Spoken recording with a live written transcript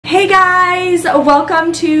Hey guys,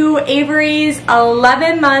 welcome to Avery's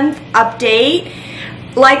 11-month update.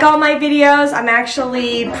 Like all my videos, I'm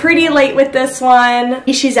actually pretty late with this one.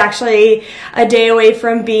 She's actually a day away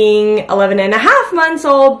from being 11.5 months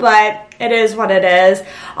old, but it is what it is.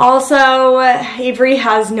 Also, Avery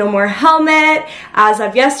has no more helmet. As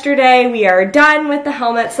of yesterday, we are done with the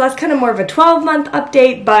helmet, so that's kind of more of a 12-month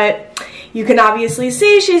update, but you can obviously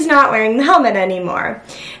see she's not wearing the helmet anymore.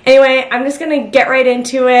 Anyway, I'm just gonna get right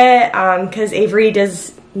into it because Avery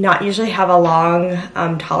does not usually have a long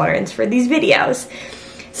tolerance for these videos.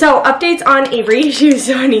 So, updates on Avery. She was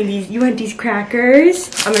wanting these. You want these crackers?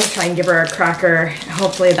 I'm gonna try and give her a cracker.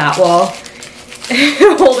 Hopefully that will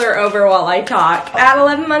hold her over while I talk. At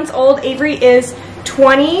 11 months old, Avery is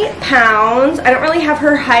 20 pounds. I don't really have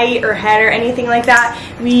her height or head or anything like that.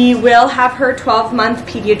 We will have her 12-month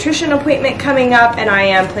pediatrician appointment coming up, and I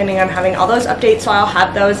am planning on having all those updates, so I'll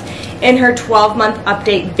have those in her 12-month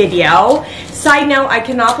update video. Side note, I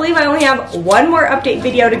cannot believe I only have one more update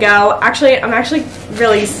video to go. Actually, I'm actually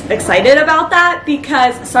really excited about that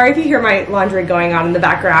because, sorry if you hear my laundry going on in the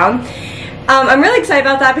background. I'm really excited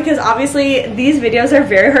about that because obviously these videos are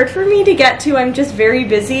very hard for me to get to. I'm just very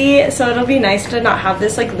busy, so it'll be nice to not have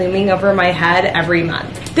this like looming over my head every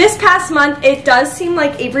month. This past month, it does seem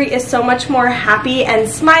like Avery is so much more happy and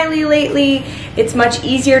smiley lately. It's much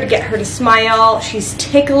easier to get her to smile. She's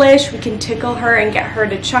ticklish. We can tickle her and get her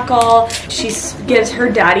to chuckle. She gives her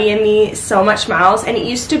daddy and me so much smiles, and it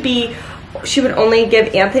used to be she would only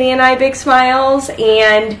give Anthony and I big smiles,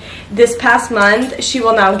 and this past month she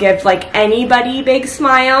will now give like anybody big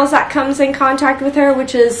smiles that comes in contact with her,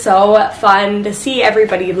 which is so fun to see.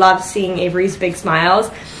 Everybody loves seeing Avery's big smiles.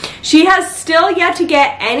 She has still yet to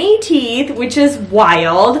get any teeth, which is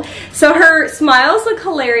wild. So her smiles look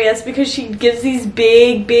hilarious because she gives these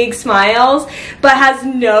big smiles, but has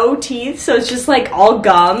no teeth. So it's just like all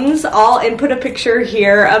gums. I'll input a picture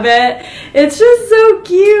here of it. It's just so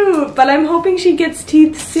cute, but I'm hoping she gets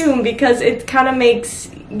teeth soon because it kind of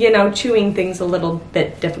makes, you know, chewing things a little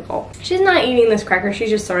bit difficult. She's not eating this cracker.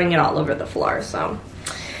 She's just throwing it all over the floor, so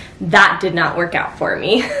that did not work out for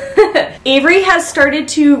me. Avery has started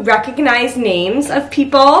to recognize names of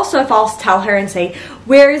people, so if I'll tell her and say,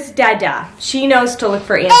 "Where's Dada?" she knows to look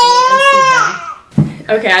for Anthony and see him.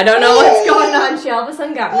 Okay, I don't know what's going on. She all of a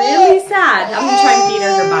sudden got really sad. I'm gonna try and feed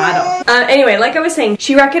her bottle. Anyway, like I was saying,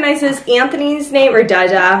 she recognizes Anthony's name, or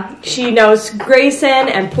Dada. She knows Grayson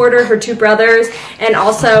and Porter, her two brothers, and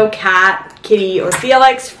also Cat, Kitty, or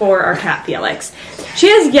Felix for our cat Felix. She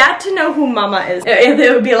has yet to know who Mama is.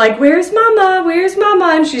 It would be like, "Where's Mama? Where's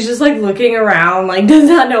Mama?" And she's just like looking around, like does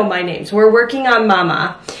not know my name. So we're working on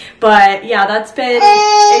Mama. But yeah, that's been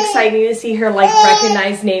exciting to see her like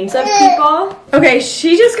recognize names of people. Okay,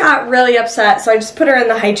 she just got really upset, so I just put her in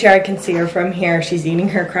the high chair. I can see her from here. She's eating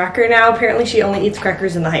her cracker now. Apparently she only eats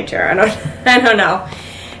crackers in the high chair. I don't know.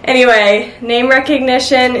 Anyway, name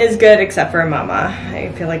recognition is good except for Mama.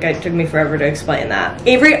 I feel like it took me forever to explain that.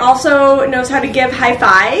 Avery also knows how to give high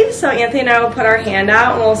fives, so Anthony and I will put our hand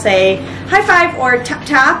out and we'll say high five or tap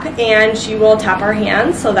tap, and she will tap our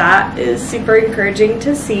hands, so that is super encouraging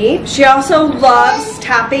to see. She also loves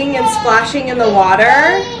tapping and splashing in the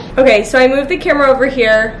water. Okay, so I moved the camera over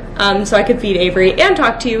here so I could feed Avery and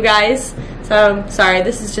talk to you guys. So, sorry,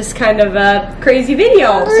 this is just kind of a crazy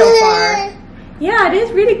video so far. Yeah, it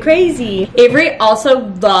is really crazy. Avery also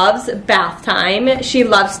loves bath time. She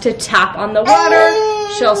loves to tap on the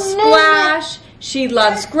water. She'll splash. She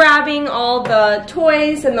loves grabbing all the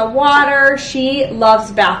toys in the water. She loves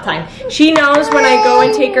bath time. She knows when I go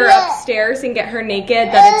and take her upstairs and get her naked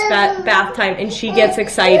that it's bath time, and she gets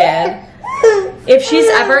excited. If she's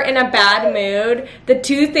ever in a bad mood, the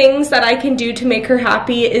two things that I can do to make her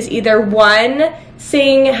happy is either one,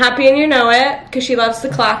 sing Happy and You Know It, because she loves the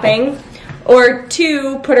clapping, or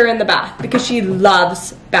two, put her in the bath because she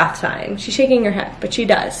loves bath time. She's shaking her head, but she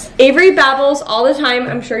does. Avery babbles all the time.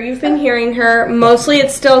 I'm sure you've been hearing her. Mostly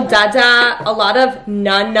it's still Dada, a lot of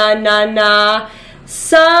na na na na,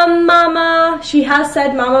 some Mama. She has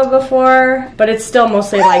said Mama before, but it's still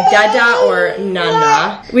mostly like Dada or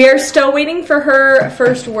Nana. We are still waiting for her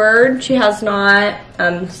first word. She has not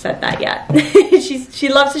said that yet. She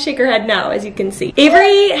loves to shake her head no, as you can see.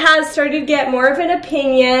 Avery has started to get more of an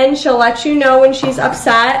opinion. She'll let you know when she's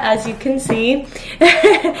upset, as you can see.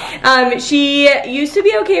 She used to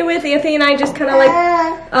be okay with Anthony and I just kind of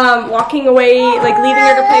like walking away, like leaving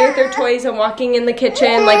her to play with her toys and walking in the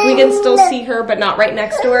kitchen. Like we can still see her, but not right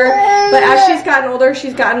next to her. But as she's gotten older,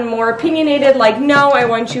 she's gotten more opinionated, like, no, I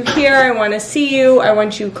want you here, I want to see you, I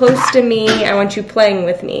want you close to me, I want you playing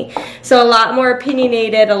with me. So a lot more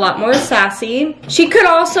opinionated, a lot more sassy. She could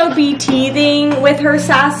also be teething with her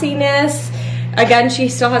sassiness. Again, she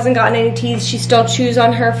still hasn't gotten any teeth. She still chews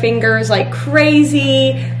on her fingers like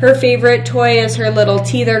crazy. Her favorite toy is her little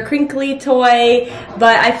teether crinkly toy.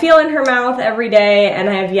 But I feel in her mouth every day, and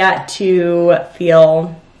I have yet to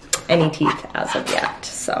feel any teeth as of yet.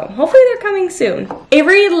 So hopefully they're coming soon.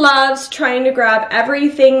 Avery loves trying to grab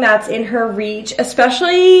everything that's in her reach,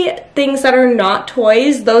 especially things that are not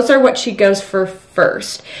toys. Those are what she goes for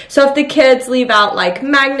first. So if the kids leave out like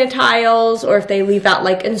magnet tiles, or if they leave out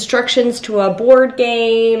like instructions to a board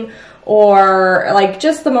game, or like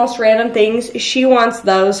just the most random things, she wants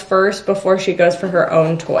those first before she goes for her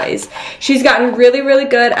own toys. She's gotten really, really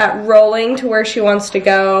good at rolling to where she wants to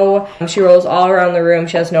go. She rolls all around the room.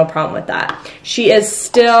 She has no problem with that. She is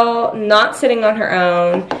still not sitting on her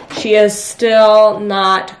own. She is still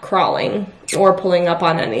not crawling or pulling up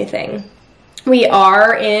on anything. We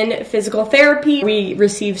are in physical therapy. We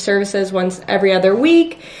receive services once every other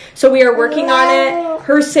week, so we are working on it.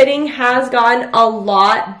 Her sitting has gotten a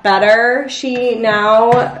lot better. She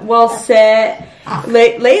now will sit,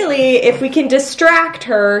 lately, if we can distract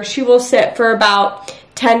her, she will sit for about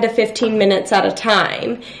 10 to 15 minutes at a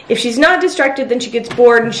time. If she's not distracted, then she gets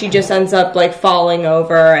bored and she just ends up like falling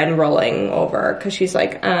over and rolling over because she's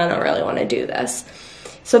like, I don't really want to do this.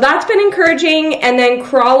 So that's been encouraging. And then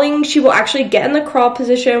crawling, she will actually get in the crawl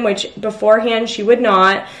position, which beforehand she would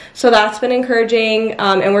not. So that's been encouraging.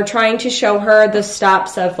 And we're trying to show her the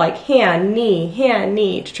steps of like hand,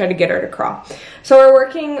 knee to try to get her to crawl. So we're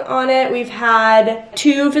working on it. We've had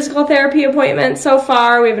 2 physical therapy appointments so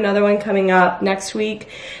far. We have another one coming up next week.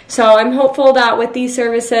 So I'm hopeful that with these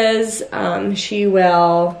services, she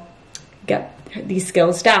will get these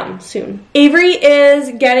skills down soon. Avery is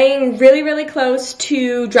getting really, really close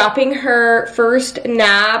to dropping her first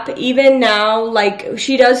nap. Even now, like,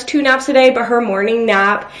 she does 2 naps a day, but her morning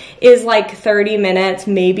nap is like 30 minutes,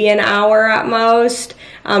 maybe an hour at most.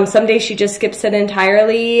 Some days she just skips it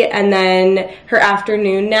entirely, and then her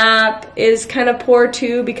afternoon nap is kind of poor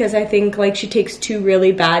too, because I think like she takes 2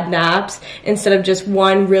 really bad naps instead of just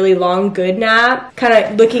 1 really long good nap. Kind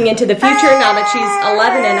of looking into the future now that she's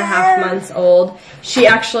 11 and a half months old, she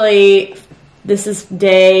actually, this is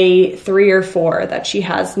day 3 or 4 that she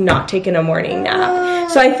has not taken a morning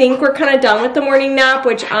nap. So I think we're kind of done with the morning nap,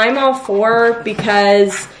 which I'm all for,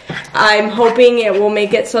 because I'm hoping it will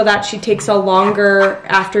make it so that she takes a longer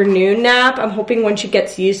afternoon nap. I'm hoping when she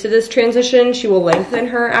gets used to this transition, she will lengthen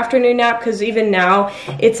her afternoon nap, because even now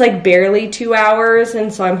it's like barely 2 hours,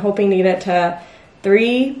 and so I'm hoping to get it to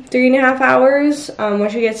 3.5 hours when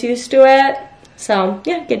she gets used to it. So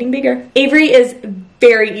yeah, getting bigger. Avery is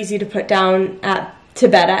very easy to put down to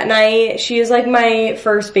bed at night. She is like my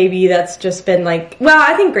first baby that's just been like, well,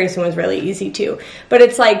 I think Grayson was really easy too, but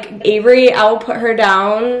it's like Avery, I will put her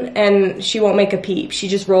down and she won't make a peep. She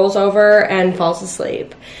just rolls over and falls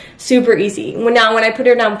asleep. Super easy. Now when I put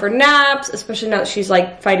her down for naps, especially now that she's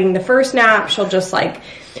like fighting the first nap, she'll just like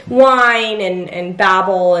whine and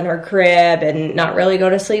babble in her crib and not really go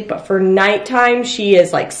to sleep. But for nighttime, she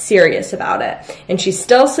is like serious about it. And she's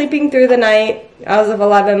still sleeping through the night as of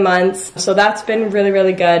 11 months. So that's been really,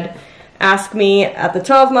 really good. Ask me at the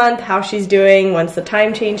 12 month how she's doing once the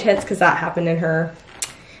time change hits, because that happened in her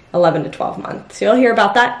 11 to 12 months. So you'll hear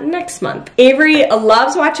about that next month. Avery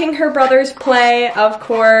loves watching her brothers play, of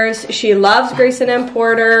course. She loves Grayson and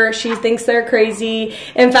Porter. She thinks they're crazy.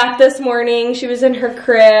 In fact, this morning she was in her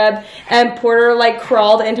crib and Porter like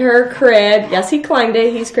crawled into her crib. Yes, he climbed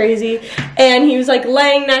it. He's crazy. And he was like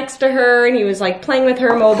laying next to her and he was like playing with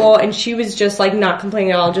her mobile, and she was just like not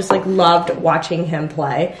complaining at all, just like loved watching him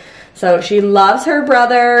play. So she loves her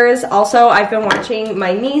brothers. Also, I've been watching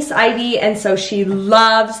my niece, Ivy, and so she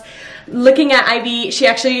loves looking at Ivy. She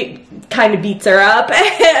actually kind of beats her up, so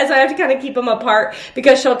I have to kind of keep them apart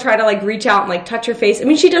because she'll try to like reach out and like touch her face. I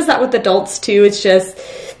mean, she does that with adults too. It's just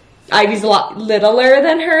Ivy's a lot littler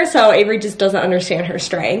than her, so Avery just doesn't understand her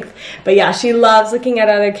strength. But yeah, she loves looking at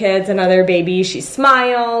other kids and other babies. She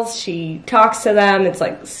smiles, she talks to them. It's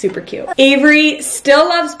like super cute. Avery still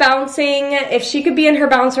loves bouncing. If she could be in her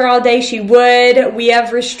bouncer all day, she would. We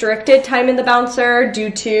have restricted time in the bouncer due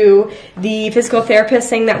to the physical therapist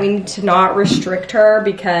saying that we need to not restrict her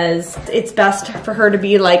because it's best for her to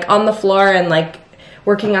be like on the floor and like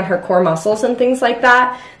working on her core muscles and things like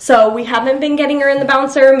that. So we haven't been getting her in the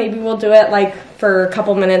bouncer. Maybe we'll do it like for a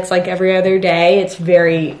couple minutes like every other day. It's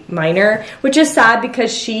very minor, which is sad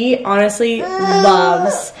because she honestly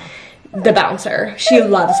loves the bouncer. She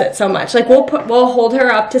loves it so much. Like we'll hold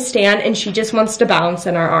her up to stand and she just wants to bounce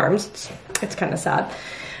in our arms. It's kind of sad.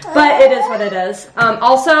 But it is what it is.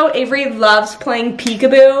 Also, Avery loves playing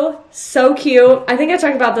peekaboo. So cute. I think I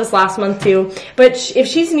talked about this last month too. But if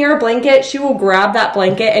she's near a blanket, she will grab that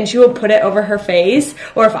blanket and she will put it over her face.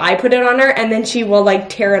 Or if I put it on her, and then she will like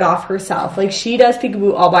tear it off herself. Like she does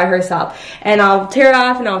peekaboo all by herself. And I'll tear it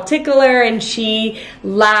off and I'll tickle her and she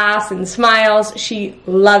laughs and smiles. She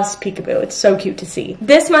loves peekaboo. It's so cute to see.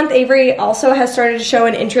 This month, Avery also has started to show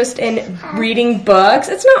an interest in reading books.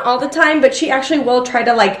 It's not all the time, but she actually will try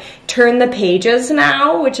to like turn the pages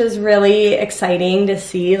now, which is really exciting to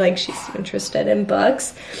see. Like she's interested in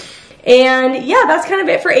books. And yeah, that's kind of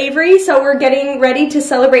it for Avery. So we're getting ready to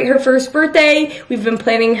celebrate her first birthday. We've been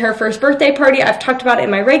planning her first birthday party. I've talked about it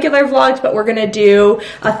in my regular vlogs, but we're gonna do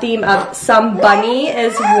a theme of some bunny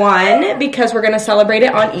is one because we're gonna celebrate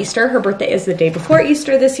it on Easter. Her birthday is the day before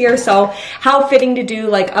Easter this year, so how fitting to do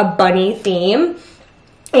like a bunny theme.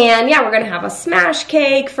 And yeah, we're gonna have a smash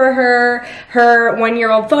cake for her. Her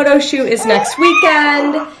 1-year-old photo shoot is next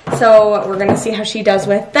weekend. So we're gonna see how she does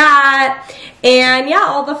with that. And yeah,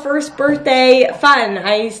 all the first birthday fun.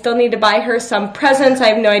 I still need to buy her some presents. I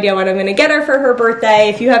have no idea what I'm gonna get her for her birthday.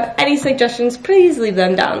 If you have any suggestions, please leave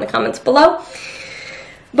them down in the comments below.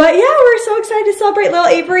 But yeah, we're so excited to celebrate little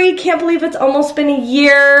Avery. Can't believe it's almost been a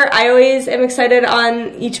year. I always am excited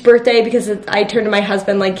on each birthday because I turn to my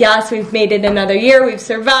husband like, yes, we've made it another year. We've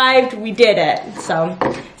survived. We did it. So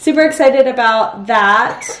super excited about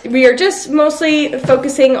that. We are just mostly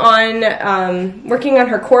focusing on working on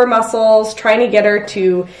her core muscles, trying to get her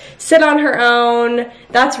to sit on her own.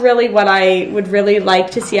 That's really what I would really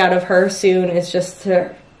like to see out of her soon, is just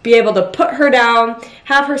to be able to put her down,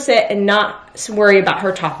 have her sit, and not worry about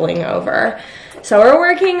her toppling over. So we're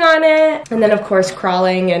working on it. And then of course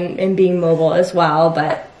crawling and being mobile as well,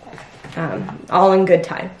 but all in good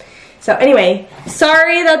time. So anyway,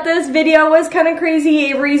 sorry that this video was kind of crazy.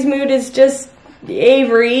 Avery's mood is just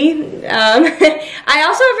Avery. I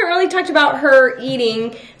also haven't really talked about her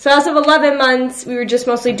eating. So as of 11 months, we were just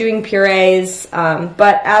mostly doing purees.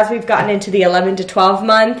 But as we've gotten into the 11 to 12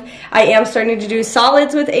 month, I am starting to do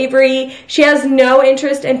solids with Avery. She has no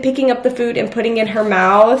interest in picking up the food and putting it in her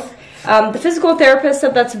mouth. The physical therapist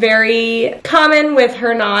said that's very common with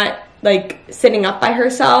her not like sitting up by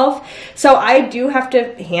herself. So I do have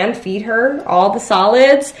to hand feed her all the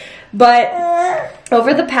solids. But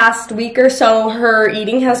over the past week or so, her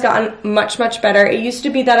eating has gotten much, much better. It used to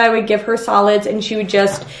be that I would give her solids and she would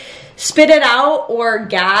just spit it out or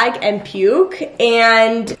gag and puke.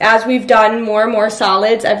 And as we've done more and more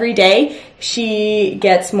solids every day, she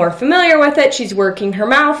gets more familiar with it. She's working her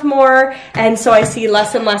mouth more. And so I see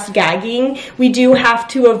less and less gagging. We do have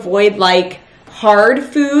to avoid like hard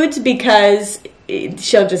foods because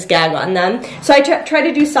she'll just gag on them. So I try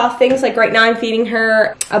to do soft things. Like right now I'm feeding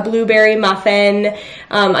her a blueberry muffin.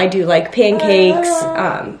 I do like pancakes,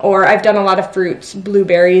 or I've done a lot of fruits,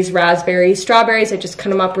 blueberries, raspberries, strawberries. I just cut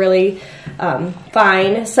them up really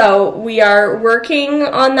fine. So we are working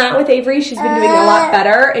on that with Avery. She's been doing a lot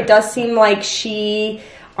better. It does seem like she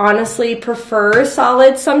honestly prefers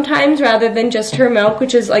solids sometimes rather than just her milk,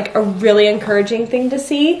 which is like a really encouraging thing to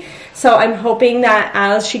see. So I'm hoping that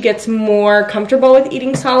as she gets more comfortable with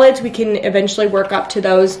eating solids, we can eventually work up to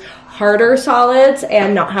those harder solids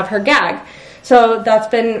and not have her gag. So that's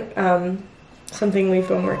been something we've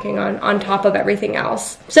been working on top of everything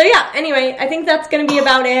else. So yeah, anyway, I think that's going to be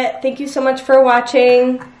about it. Thank you so much for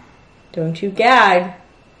watching. Don't you gag.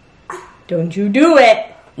 Don't you do it.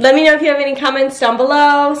 Let me know if you have any comments down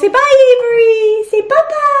below. Say bye, Avery. Say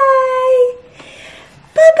bye-bye.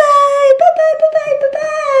 Bye-bye. Bye-bye. Bye-bye.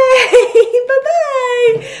 Bye-bye.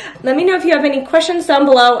 Bye-bye. Let me know if you have any questions down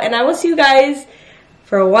below, and I will see you guys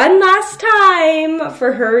for one last time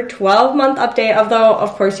for her 12-month update. Although,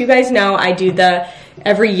 of course, you guys know I do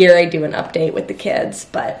every year I do an update with the kids,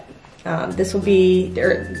 but this will be,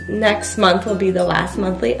 or next month will be the last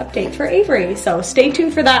monthly update for Avery. So stay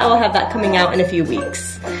tuned for that. I'll have that coming out in a few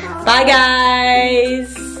weeks. Bye,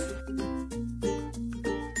 guys.